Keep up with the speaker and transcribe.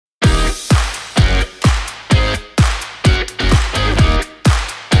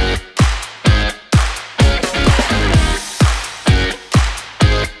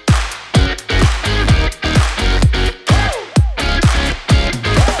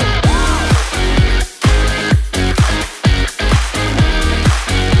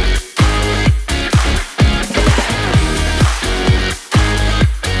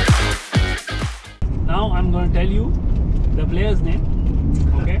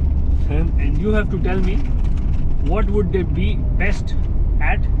you have to tell me what would they be best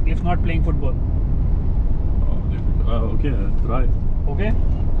at if not playing football. Okay, try. Okay,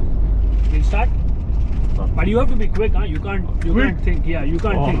 we'll start. But you have to be quick, huh? You can't think. Yeah, you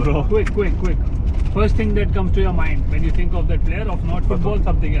can't think. Bro. Quick. First thing that comes to your mind when you think of that player of not football,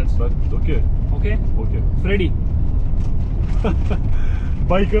 something else. But okay. Okay. Freddy.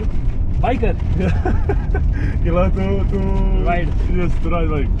 Biker. He like to ride. Yes, to ride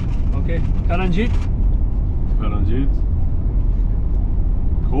bike. Okay. Karanjit.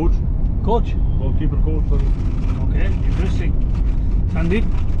 Coach. Goalkeeper coach. Okay, interesting. Sandeep.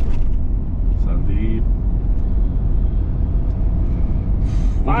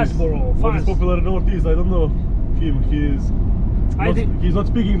 Fast, bro. What is popular in Northeast? I don't know him. He's not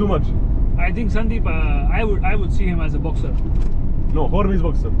speaking too much. I think Sandeep. I would see him as a boxer. No, Hormi's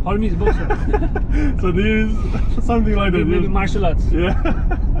boxer. So there is something like that. Maybe martial arts. Yeah.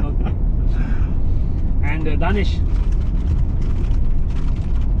 Okay. And Danish.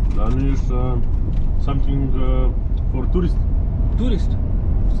 Something for tourist.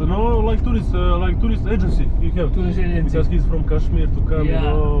 So no, like tourist agency. He have Tourist agency. Because he's from Kashmir to come. Yeah. You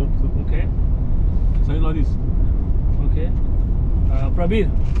know, Okay. something like this. Okay. Prabir.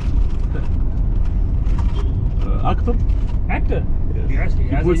 Actor. Yes, He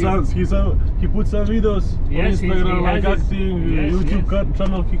puts some videos on Instagram, like acting, YouTube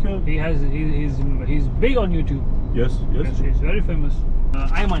channel. He's big on YouTube. Yes. He's very famous.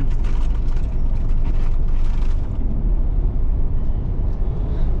 Ayman.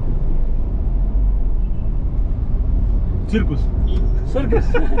 Circus.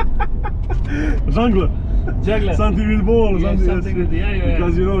 Juggler. Something with ball. Yes, something with, yeah.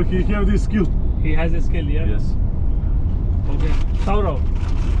 Because you know he have this skill. He has a skill, yeah. Yes. Okay. Saurav.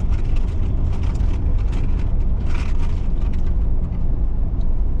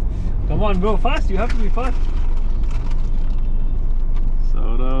 Come on, bro, fast. You have to be fast.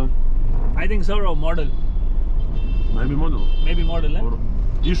 Saurav. I think Saurav model. Maybe model. Eh? Or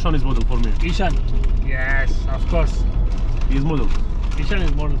Ishan is model for me. Ishan. Yes, of course. He's model. Ishan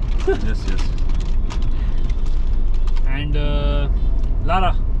is model. Yes. And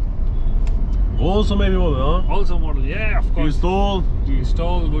Lara. Also maybe model, huh? Also model, yeah, of course. He's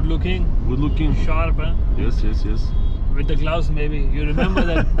tall, good looking, sharp, huh? Yes. With the gloves, maybe. You remember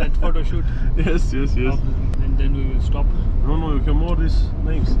that photo shoot? Yes. And then we will stop. No, you can more these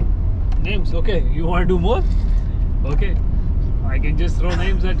names. Names, okay. You want to do more? Okay. I can just throw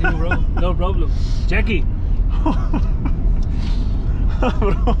names at you, bro. No problem. Jackie.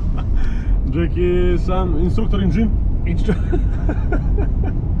 Bro. Jackie is an instructor in gym.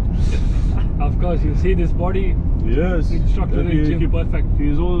 Of course, you see this body. Yes. Instructor in gym, perfect. He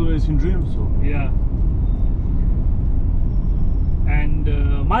is always in gym, so. Yeah. And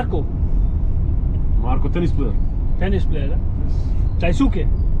Marco, tennis player. Yes. Daisuke.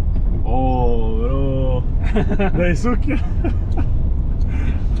 Oh, bro. Daisuke.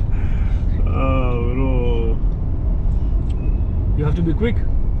 Oh, bro. You have to be quick.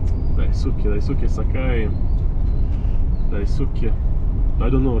 Daisuke Sakai. Daisuke. I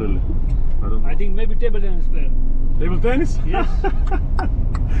don't know really. I think maybe table tennis player. Table tennis? Yes.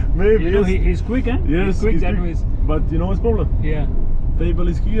 Maybe. You know, he's quick, huh? Yes, he's quick that way. But you know what's problem? Yeah. Table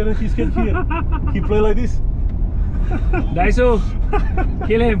is here and his head here. He play like this. Daiso,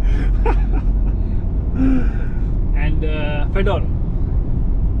 kill him. And Fedor.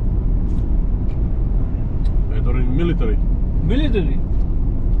 Fedor in military.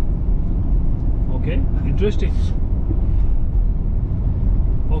 Okay, interesting.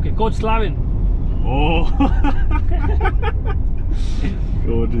 Okay, Coach Slavin. Oh.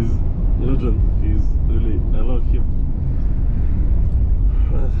 Coach is legend. He's really, I love him.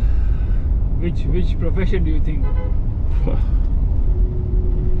 Which profession do you think?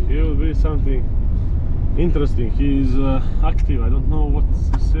 He will be something interesting. He's active. I don't know what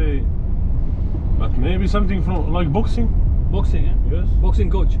to say, but maybe something from like boxing. Boxing, eh? Yes. Boxing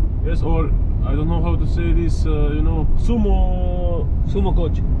coach. Yes, or I don't know how to say this. You know, Sumo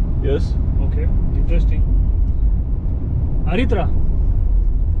coach. Yes. Okay, interesting. Aritra.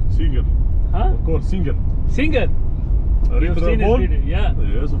 Singer. Huh? Of course, singer. Singer. Aritra You've seen his video, yeah.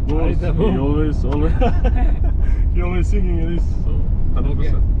 Yes, of course. Aritra He always he always singing in this. So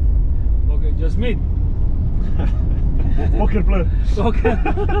 100%. Okay, Jasmeet. Poker player. Okay.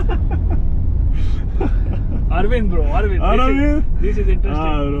 Arvind, bro. Arvind. This is interesting.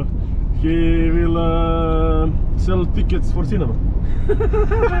 Bro. He will sell tickets for cinema.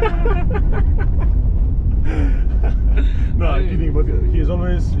 No, I'm kidding, but he's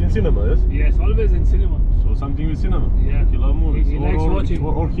always in cinema, yes? Yes, always in cinema. So something with cinema. Yeah. He loves movies. He likes watching.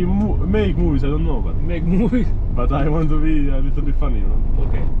 Or he make movies, I don't know, but Make movies. but I want to be a little bit funny, you know.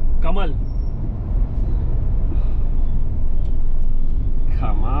 Okay. Kamal.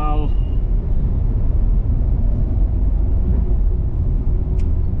 Kamal.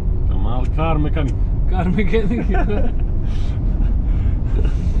 Kamal, car mechanic. Car mechanic.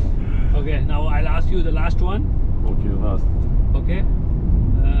 Okay, now I'll ask you the last one. Okay, last. Okay.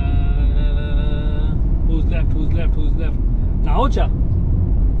 Who's left? Who's left? Who's left? Naocha.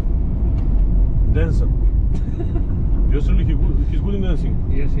 Dancer. Yes, really, he's good in dancing.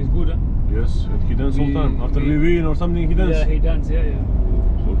 Yes, he's good. Huh? Yes, and he dances all the time. After we win or something, he dances. Yeah, he dances. Yeah, yeah.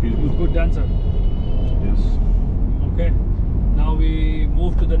 So he's good. Good dancer. Yes. Okay. Now we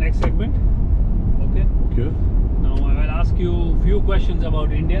move to the next segment. Okay. Okay. Now I will ask you a few questions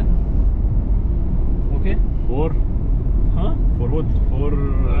about India. Okay. For? Huh? For what? For?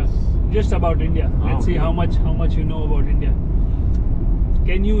 Just about India. Let's see okay. how much you know about India.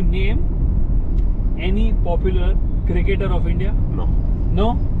 Can you name any popular cricketer of India? No.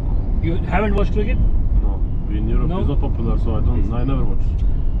 No? You haven't watched cricket? No. In Europe, No? it's not popular, so I never watch.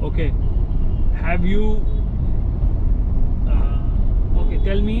 Okay. Have you? Okay.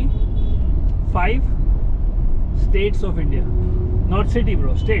 Tell me 5 states of India. Not city,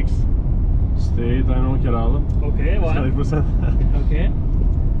 bro. States. State, I know Kerala. Okay. 100%. Okay.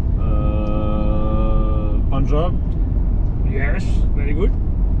 Punjab. Yes. Very good.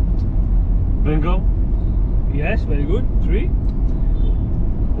 Bengal. Yes. Very good. 3.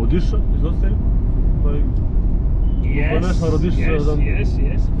 Odisha is not state. Yes. Odisha,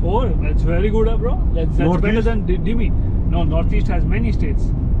 Yes. 4. That's very good, bro. That's better Northeast? than Dimi. No, Northeast has many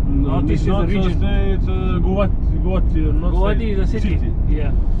states. Northeast is a region. State, Guwahati, not Guwahati state. is a city.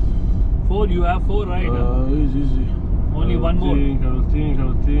 Yeah. 4. You have 4 right. Easy. Only one more. I will think,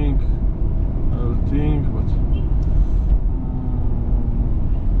 but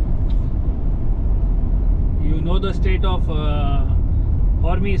You know the state of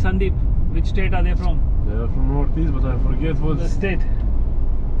Hormi, Sandeep. Which state are they from? they are from Northeast, but I forget what. The state.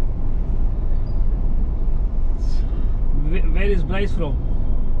 Where is Bryce from?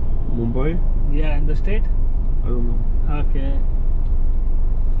 Mumbai? Yeah, and the state? I don't know. Okay.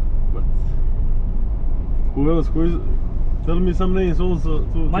 But who else? Who is? Tell me some names also.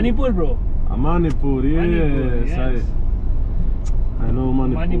 Manipur, bro. Manipur, yes. Manipur, yes. I know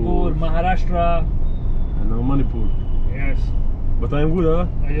Manipur. Manipur, Maharashtra. I know Manipur. Yes. But I am good, huh?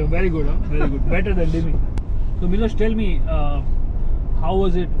 You're very good, huh? Very good. Better than Dimi. So Miloš, tell me, how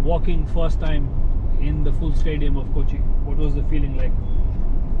was it walking first time in the full stadium of Kochi? What was the feeling like?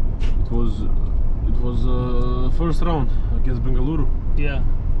 It was first round against Bengaluru. Yeah.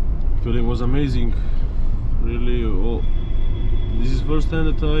 Feeling was amazing. Really, this is first time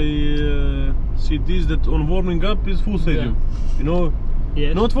that I see this, that on warming up is full stadium. Yeah. You know,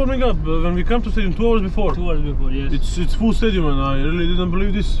 Yes. not warming up, when we come to stadium 2 hours before. 2 hours before, yes. It's full stadium, and I really didn't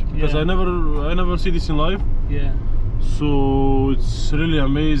believe this because Yeah. I never see this in live. Yeah. So it's really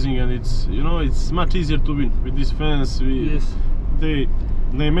amazing, and it's much easier to win with these fans. Yes.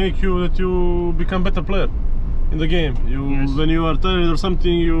 They make you that you become better player in the game. Yes. When you are tired or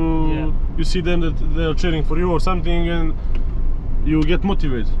something, you see them that they are cheering for you or something, and you get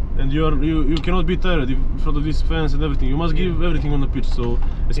motivated. And you cannot be tired in front of these fans and everything. You must give everything on the pitch. So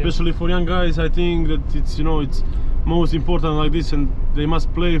especially for young guys, I think that it's most important like this, and they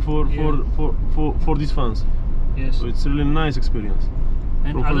must play for these fans. Yes. So it's really nice experience.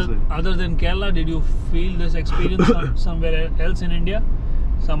 And other than Kerala, did you feel this experience somewhere else in India?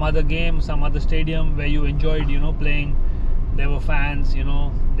 Some other game, some other stadium where you enjoyed, playing? There were fans,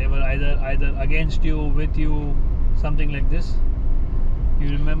 they were either against you, with you, something like this. You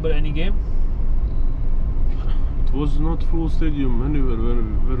remember any game? It was not full stadium anywhere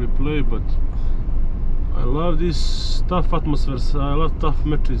where we play, but I love these tough atmospheres. I love tough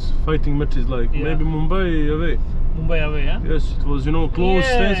matches, fighting matches, like maybe Mumbai away. Mumbai away, yeah? Yes, it was closed.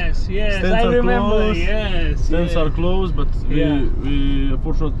 Yes, stands I are remember. Closed. Yes, stands are closed, but we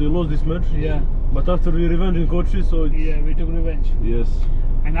unfortunately lost this match. Yeah. But after we revenge in Kochi, so we took revenge. Yes.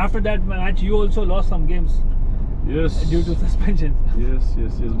 And after that match, you also lost some games. Yes. Due to suspension. Yes.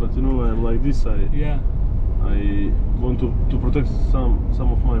 But I'm like this. I want to protect some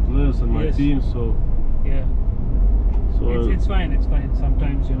of my players and my team. So. Yeah. So it's fine. It's fine.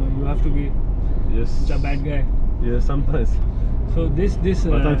 Sometimes you have to be. Yes. Such a bad guy. Yeah, sometimes. So this.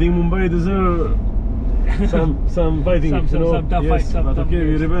 But I think Mumbai deserve some fighting. Some tough fights. But okay,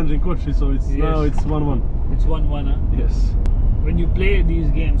 we revenge in Kochi, so now it's 1-1. It's 1-1, huh? Yes. When you play these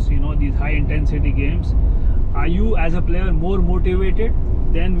games, these high intensity games, are you as a player more motivated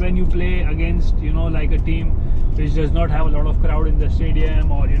than when you play against, you know, like a team which does not have a lot of crowd in the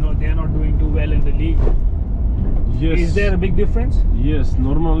stadium, or, you know, they are not doing too well in the league? Yes. Is there a big difference? Yes,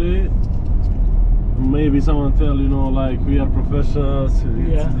 normally maybe someone tell, you know, like we are professionals,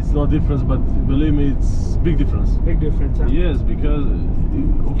 it's no difference, but believe me, it's big difference. Big difference, huh? Yes, because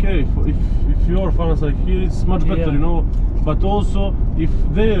okay, if your fans are here, it's much better, you know. But also, if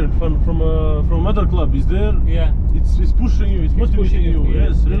their fan from other club is there, it's pushing you, it's motivating you.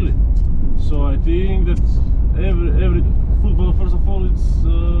 Yes, really. So I think that every football, first of all, it's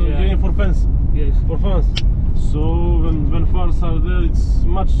game for fans. Yes. For fans. So when fans are there, it's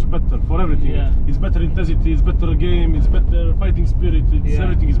much better for everything. It's better intensity, it's better game, it's better fighting spirit. It's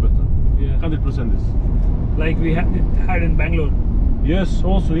everything is better. 100% is. Like we had in Bangalore. Yes,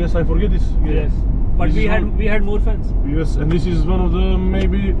 also yes, I forget this. Yes, but we had more fans. Yes, and this is one of the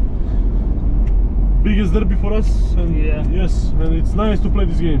maybe biggest derby for us. And yes, and it's nice to play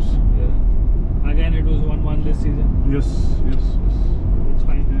these games. Again, it was 1-1 this season. Yes. It's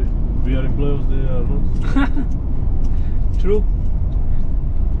fine. We are in playoffs, they are not. True.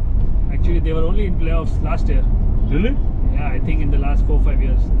 Actually, they were only in playoffs last year. Really? Yeah, I think in the last 4-5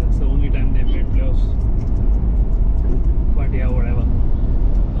 years. That's the only time they made playoffs. But yeah, whatever.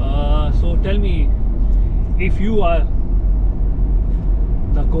 So tell me, if you are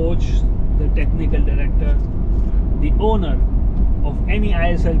the coach, the technical director, the owner of any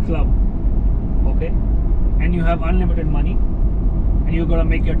ISL club, okay, and you have unlimited money, and you're gonna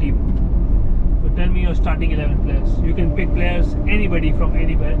make your team. So tell me your starting 11 players. You can pick players, anybody from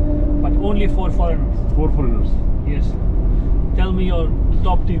anywhere, but only 4 foreigners. 4 foreigners. Yes. Tell me your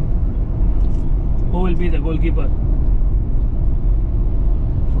top team. Who will be the goalkeeper?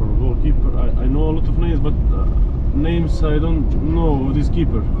 For goalkeeper, I know a lot of names, but names I don't know. This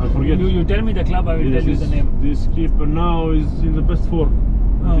keeper, I forget. You tell me the club, I will tell you the name. This keeper now is in the best form.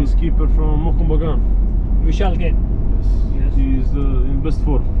 This keeper from Mokumbagan. Vishal Kane. Yes. He is in best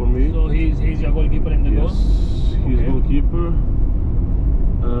form for me. So he's your goalkeeper in the goal? Yes, he's goalkeeper.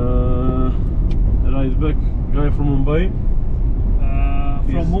 Right back, guy from Mumbai.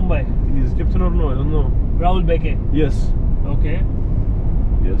 From Mumbai? He's captain or no? I don't know. Rahul Beke? Yes. Okay.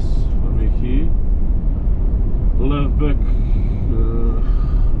 Yes, for me he. Left back,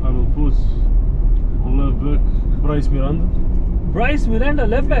 I will put on left back Bryce Miranda. Bryce Miranda,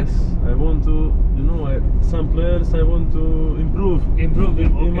 left back? Yes. I want to, you know, some players I want to improve. Improve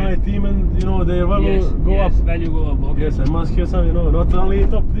them, in my team, and you know their value go up. Value go up. Okay. Yes, I must have some, you know, not only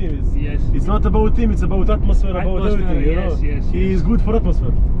top team. It's not about team, it's about atmosphere, about everything. You know, he is good for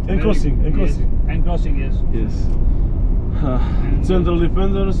atmosphere and crossing, and crossing. And crossing, yes. Central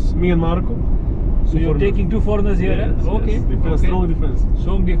defenders, me and Marco. So you're taking 2 foreigners here, yes, okay? Yes. Defense, strong defense.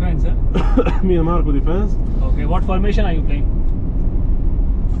 Strong defense, huh? Me and Marco defense. Okay, what formation are you playing?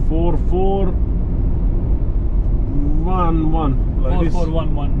 4-4-1-1. Like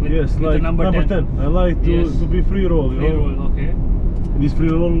 4-4-1-1 with, yes, with like the number 10. I like to be free roll, you know? Free roll, okay. This free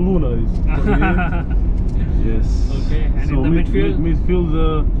roll Luna is for me. Yes. Okay, and so in the midfield? Midfield,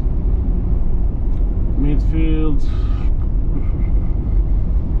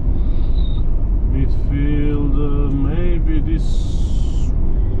 maybe this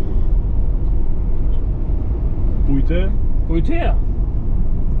Puite.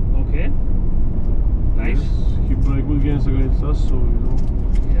 Okay. Nice. Yes, he played good games against us, so you know,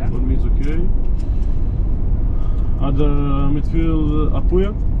 for me it's okay. Other midfield,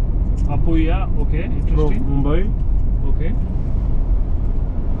 Apuya, okay, interesting. from Mumbai. Okay.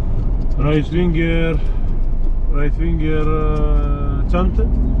 Right winger, Chante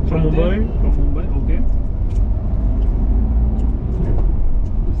from Mumbai. Okay.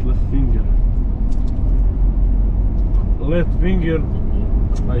 His left winger. Left winger,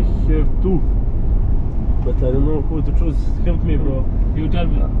 I have 2, but I don't know who to choose. Help me, bro. You tell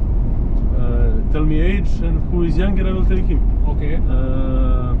me. Tell me age, and who is younger, I will take him. Okay.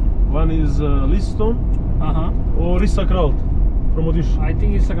 One is Liston or Issa Kralt from Odisha. I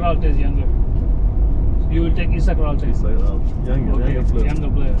think Issa Kralt is younger. You will take Issa Kralt. Younger player. Younger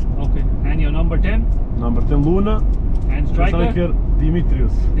player. Okay. And your number 10? Number 10, Luna. And striker?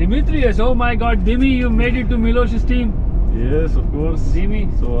 Dimitrios. Oh my God, Dimi, you made it to Miloš's team. Yes, of course. Dimi.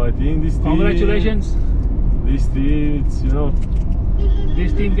 So I think this team. Congratulations. This team, it's, you know.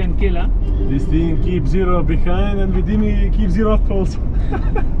 This team can kill, huh? This team keeps 0 behind, and with Dimi keeps 0 up also.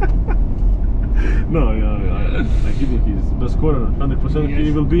 No, I think he's best scorer, 100%. Yes.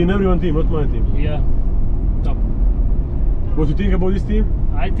 He will be in everyone's team, not my team. Yeah, top. What do you think about this team?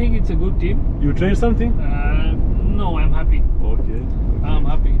 I think it's a good team. You change something? No, I'm happy. Okay. I'm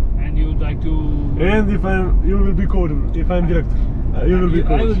happy. And you'd like to. And you will be coach. If I'm director, you will be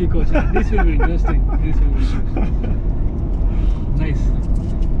coach. I will be coach. This will be interesting. This will be interesting. Nice.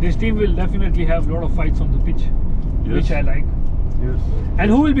 This team will definitely have a lot of fights on the pitch, which I like. Yes.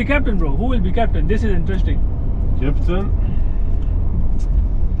 And who will be captain, bro? Who will be captain? This is interesting. Captain?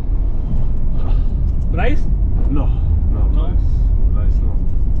 Bryce? No. Bryce, no.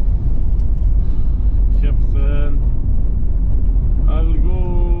 Captain, I'll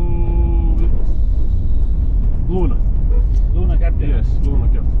go with Luna. Luna captain. Yes, Luna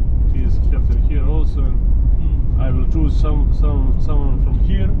captain. He is captain here also, and I will choose someone from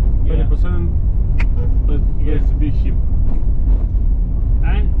here. 20%. Let's be him.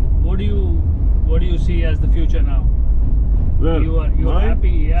 And what do you see as the future now? Well, you're happy,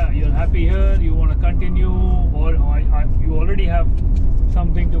 yeah. You're happy here. You want to continue, or you already have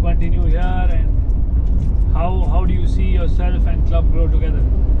something to continue here? And how do you see yourself and club grow together?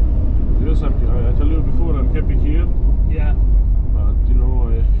 Yes, I tell you before, I'm happy here. Yeah. But you know,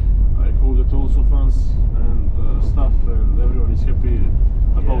 I hope that also fans and staff and everyone is happy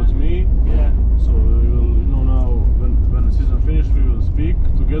about me. Yeah. So we will, you know, now when the season finished, we will speak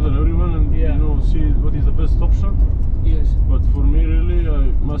together, everyone, and you know, see what is the best option. Yes. But for me, really,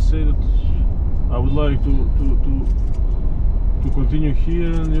 I must say that I would like to continue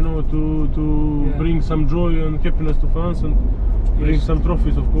here, and you know, to bring some joy and happiness to fans, and bring some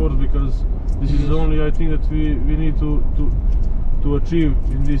trophies, of course, because this is the only, I think, that we need to achieve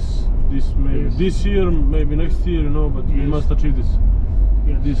in this maybe this year, maybe next year, you know. But we must achieve this.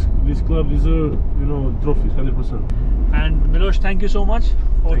 This club deserves, you know, trophies, 100%. And Miloš, thank you so much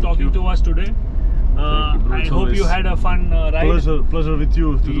for talking to us today. I hope you had a fun ride. Pleasure with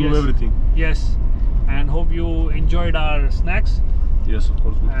you to do everything. Yes, and hope you enjoyed our snacks. Yes, of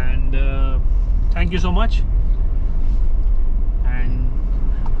course. Good. And thank you so much. And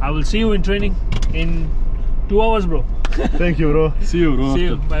I will see you in training in 2 hours, bro. Thank you, bro. See you, bro. See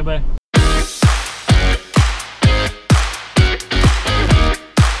you. Bye bye.